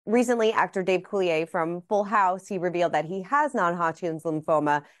recently, actor Dave Coulier from Full House, he revealed that he has non-Hodgkin's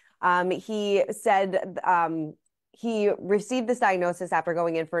lymphoma. He said he received this diagnosis after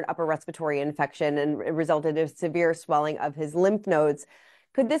going in for an upper respiratory infection, and it resulted in severe swelling of his lymph nodes.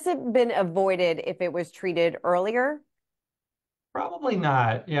 Could this have been avoided if it was treated earlier? Probably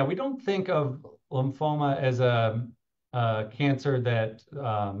not. Yeah, we don't think of lymphoma as a cancer that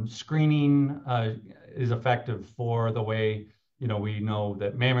screening is effective for the way, we know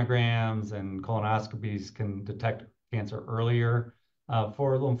that mammograms and colonoscopies can detect cancer earlier.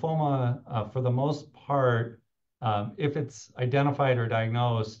 For lymphoma, for the most part, if it's identified or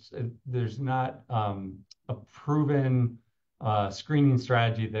diagnosed, there's not a proven screening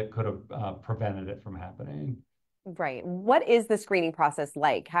strategy that could have prevented it from happening. Right. What is the screening process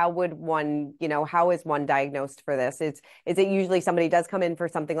like? How would one, how is one diagnosed for this? Is it usually somebody does come in for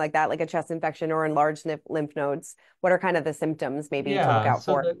something like that, like a chest infection or enlarged lymph nodes? What are kind of the symptoms maybe to look Yeah, out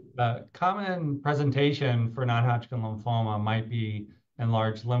so for? the common presentation for non-Hodgkin lymphoma might be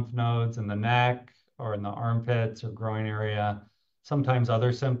enlarged lymph nodes in the neck or in the armpits or groin area, sometimes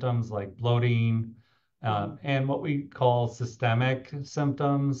other symptoms like bloating, Mhm. and what we call systemic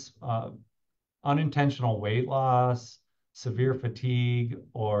symptoms, unintentional weight loss, severe fatigue,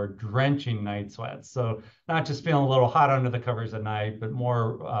 or drenching night sweats. So not just feeling a little hot under the covers at night, but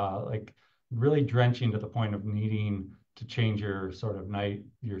more like really drenching to the point of needing to change your sort of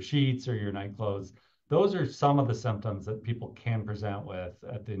your sheets or your night clothes. Those are some of the symptoms that people can present with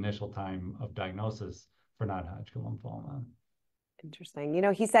at the initial time of diagnosis for non-Hodgkin lymphoma.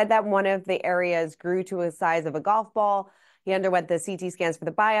 Interesting. He said that one of the areas grew to a size of a golf ball. He underwent the CT scans for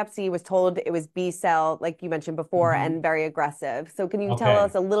the biopsy, was told it was B cell, like you mentioned before, Mhm. and very aggressive. So, can you tell Okay.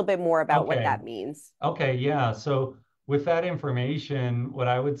 us a little bit more about what Okay. that means? Okay, yeah. So with that information, what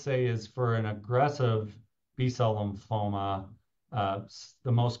I would say is for an aggressive B-cell lymphoma,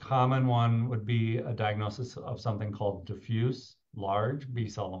 the most common one would be a diagnosis of something called diffuse large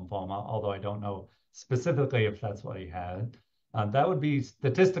B-cell lymphoma, although I don't know specifically if that's what he had. That would be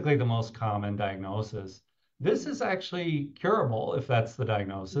statistically the most common diagnosis. This is actually curable if that's the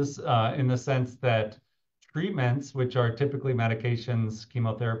diagnosis, in the sense that treatments, which are typically medications,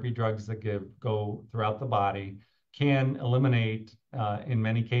 chemotherapy drugs that go throughout the body, can eliminate, in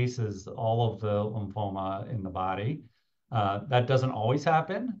many cases, all of the lymphoma in the body. That doesn't always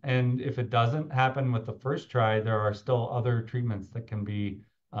happen. And if it doesn't happen with the first try, there are still other treatments that can be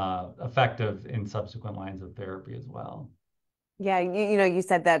effective in subsequent lines of therapy as well. Yeah, you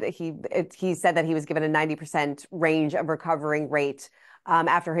said that he said that he was given a 90% range of recovering rate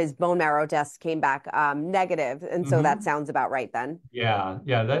after his bone marrow test came back negative, and so that Mhm. sounds about right then. Yeah,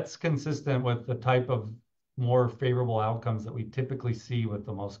 yeah, that's consistent with the type of more favorable outcomes that we typically see with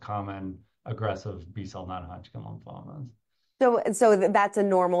the most common aggressive B-cell non-Hodgkin lymphomas. So that's a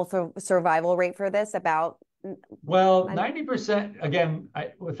normal survival rate for this, about Well, 90. 90%, again,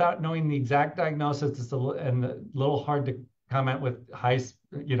 without knowing the exact diagnosis, and a little hard to comment with high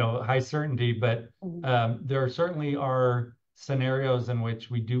certainty, but there certainly are scenarios in which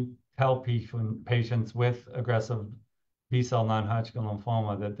we do tell patients with aggressive B-cell non-Hodgkin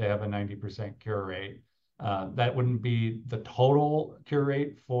lymphoma that they have a 90% cure rate. That wouldn't be the total cure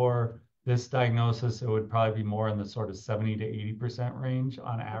rate for this diagnosis. It would probably be more in the sort of 70 to 80% range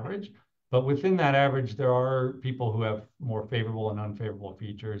on Okay. average. But within that average, there are people who have more favorable and unfavorable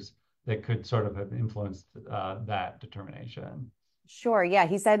features that could sort of have influenced that determination. Sure. Yeah.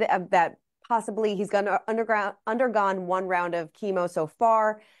 He said that possibly he's gone undergone one round of chemo so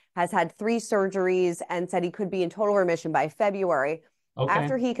far, has had three surgeries, and said he could be in total remission by February. Okay.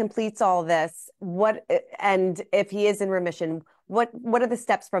 After he completes all this, and if he is in remission, what are the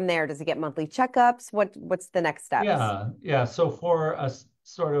steps from there? Does he get monthly checkups? What's the next steps? Yeah. Yeah. So for a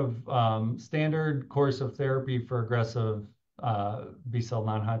sort of standard course of therapy for aggressive B-cell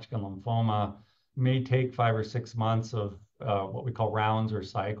non-Hodgkin lymphoma may take 5 or 6 months of what we call rounds or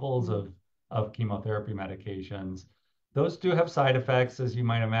cycles Mhm. of chemotherapy medications. Those do have side effects, as you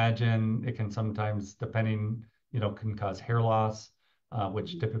might imagine. It can sometimes, can cause hair loss,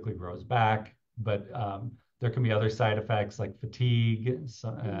 which Mhm. typically grows back. But there can be other side effects like fatigue,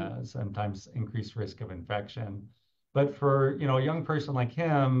 Mhm. sometimes increased risk of infection. But for a young person like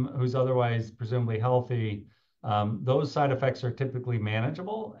him, who's otherwise presumably healthy, those side effects are typically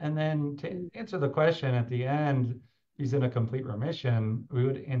manageable. And then to Mhm. answer the question at the end, he's in a complete remission, we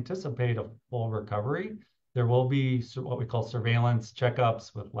would anticipate a full recovery. There will be what we call surveillance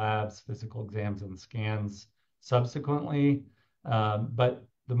checkups with labs, physical exams, and scans subsequently. But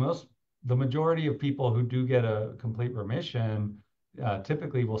the majority of people who do get a complete remission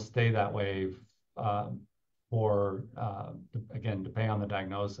typically will stay that way uh, or again, depending on the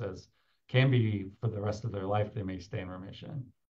diagnosis, can be for the rest of their life, they may stay in remission.